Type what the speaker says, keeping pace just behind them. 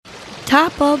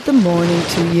Top of the morning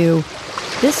to you.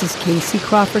 This is Casey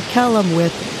Crawford Kellum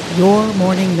with Your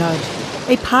Morning Nudge,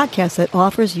 a podcast that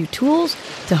offers you tools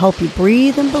to help you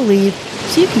breathe and believe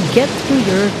so you can get through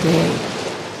your day.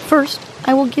 First,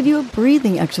 I will give you a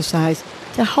breathing exercise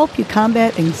to help you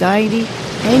combat anxiety,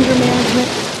 anger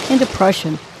management, and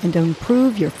depression, and to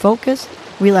improve your focus,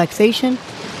 relaxation,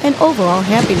 and overall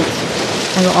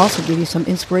happiness. I will also give you some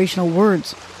inspirational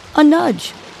words, a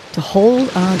nudge, to hold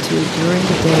on to during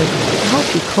the day to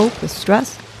help you cope with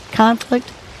stress, conflict,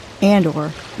 and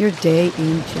or your day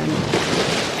in general.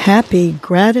 Happy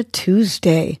Gratitude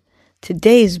Tuesday.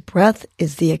 Today's breath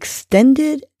is the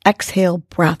extended exhale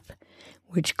breath,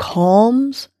 which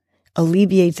calms,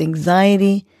 alleviates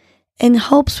anxiety, and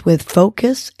helps with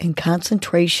focus and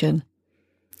concentration.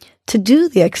 To do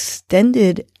the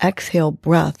extended exhale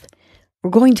breath, we're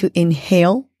going to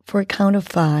inhale for a count of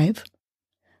 5.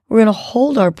 We're going to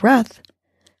hold our breath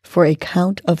for a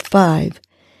count of 5,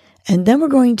 and then we're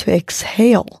going to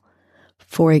exhale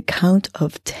for a count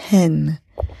of 10.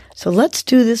 So let's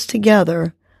do this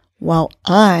together while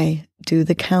I do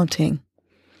the counting.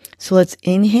 So let's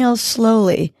inhale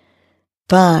slowly.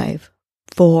 5,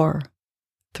 4,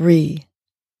 3,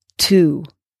 2,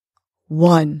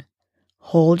 1.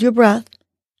 Hold your breath.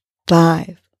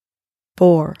 5,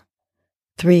 4,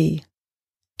 3,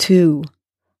 2,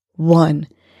 1.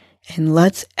 And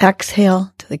let's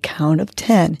exhale to the count of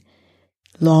 10.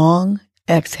 Long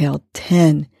exhale.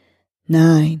 10,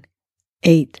 9,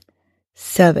 8,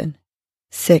 7,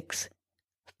 6,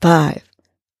 5,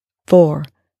 4,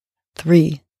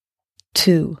 3,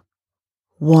 2,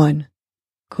 1.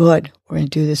 Good. We're going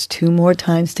to do this 2 more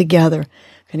times together.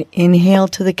 We're going to inhale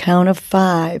to the count of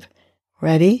 5.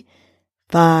 Ready?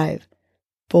 5,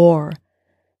 4,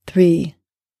 3,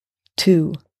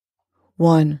 2,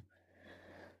 1.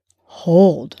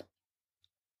 Hold.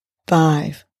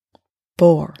 5,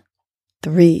 4,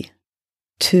 3,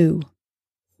 2,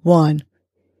 1.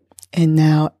 And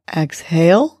now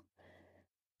exhale.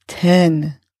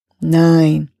 10,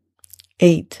 9,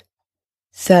 8,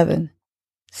 7,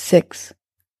 6,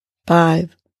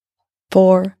 5,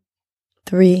 4,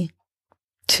 3,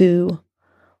 2,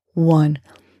 1.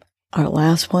 Our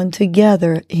last one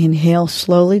together. Inhale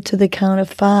slowly to the count of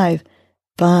 5.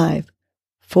 5,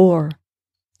 4,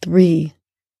 3,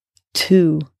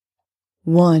 2,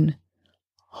 1.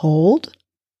 Hold.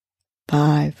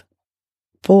 5,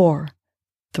 4,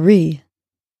 3,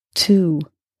 2,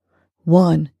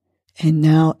 1. And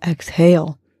now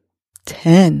exhale.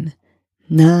 10,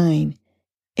 9,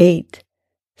 8,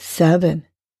 7,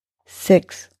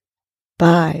 6,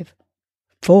 5,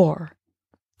 4,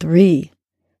 3,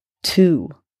 2,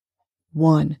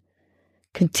 1.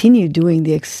 Continue doing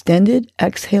the extended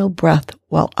exhale breath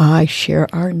while I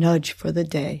share our nudge for the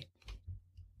day.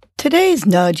 Today's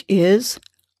nudge is,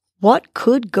 what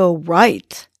could go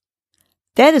right?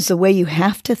 That is the way you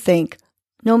have to think,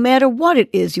 no matter what it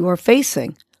is you are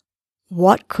facing.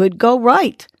 What could go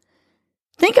right?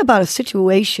 Think about a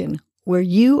situation where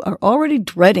you are already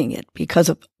dreading it because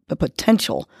of the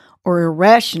potential or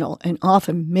irrational and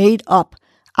often made up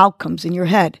outcomes in your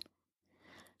head.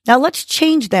 Now let's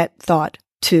change that thought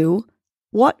to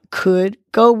what could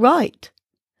go right.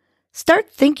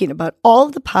 Start thinking about all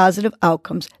of the positive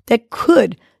outcomes that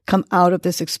could come out of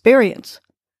this experience.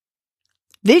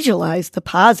 Visualize the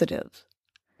positives.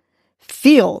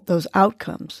 Feel those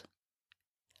outcomes.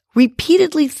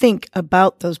 Repeatedly think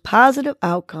about those positive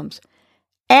outcomes.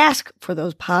 Ask for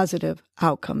those positive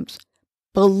outcomes.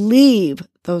 Believe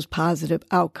those positive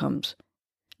outcomes.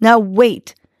 Now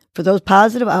wait for those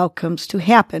positive outcomes to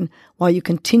happen while you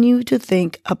continue to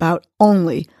think about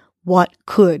only what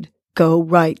could go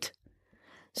right.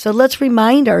 So let's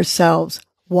remind ourselves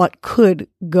what could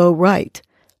go right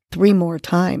 3 more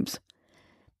times.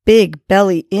 Big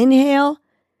belly inhale.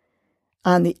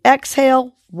 On the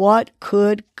exhale, what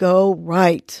could go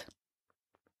right?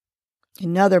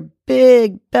 Another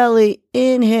big belly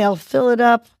inhale. Fill it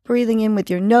up, breathing in with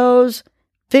your nose.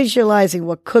 Visualizing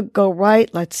what could go right.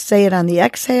 Let's say it on the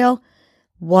exhale.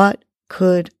 What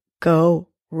could go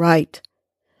right?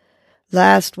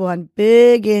 Last one,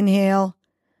 big inhale.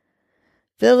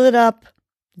 Fill it up,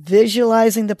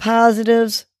 visualizing the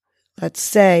positives. Let's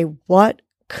say, what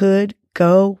could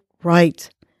go right?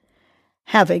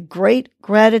 Have a great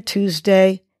Gratitude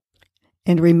Tuesday,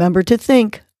 and remember to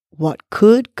think, what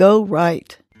could go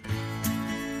right?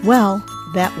 Well,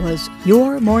 that was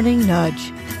your morning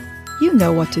nudge. You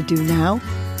know what to do now.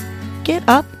 Get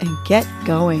up and get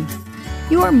going.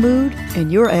 Your mood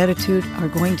and your attitude are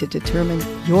going to determine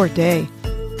your day.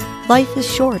 Life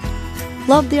is short.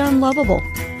 Love the unlovable.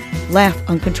 Laugh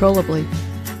uncontrollably.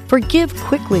 Forgive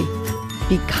quickly.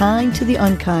 Be kind to the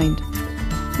unkind.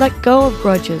 Let go of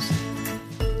grudges.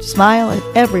 Smile at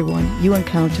everyone you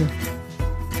encounter.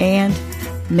 And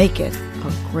make it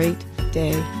a great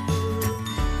day.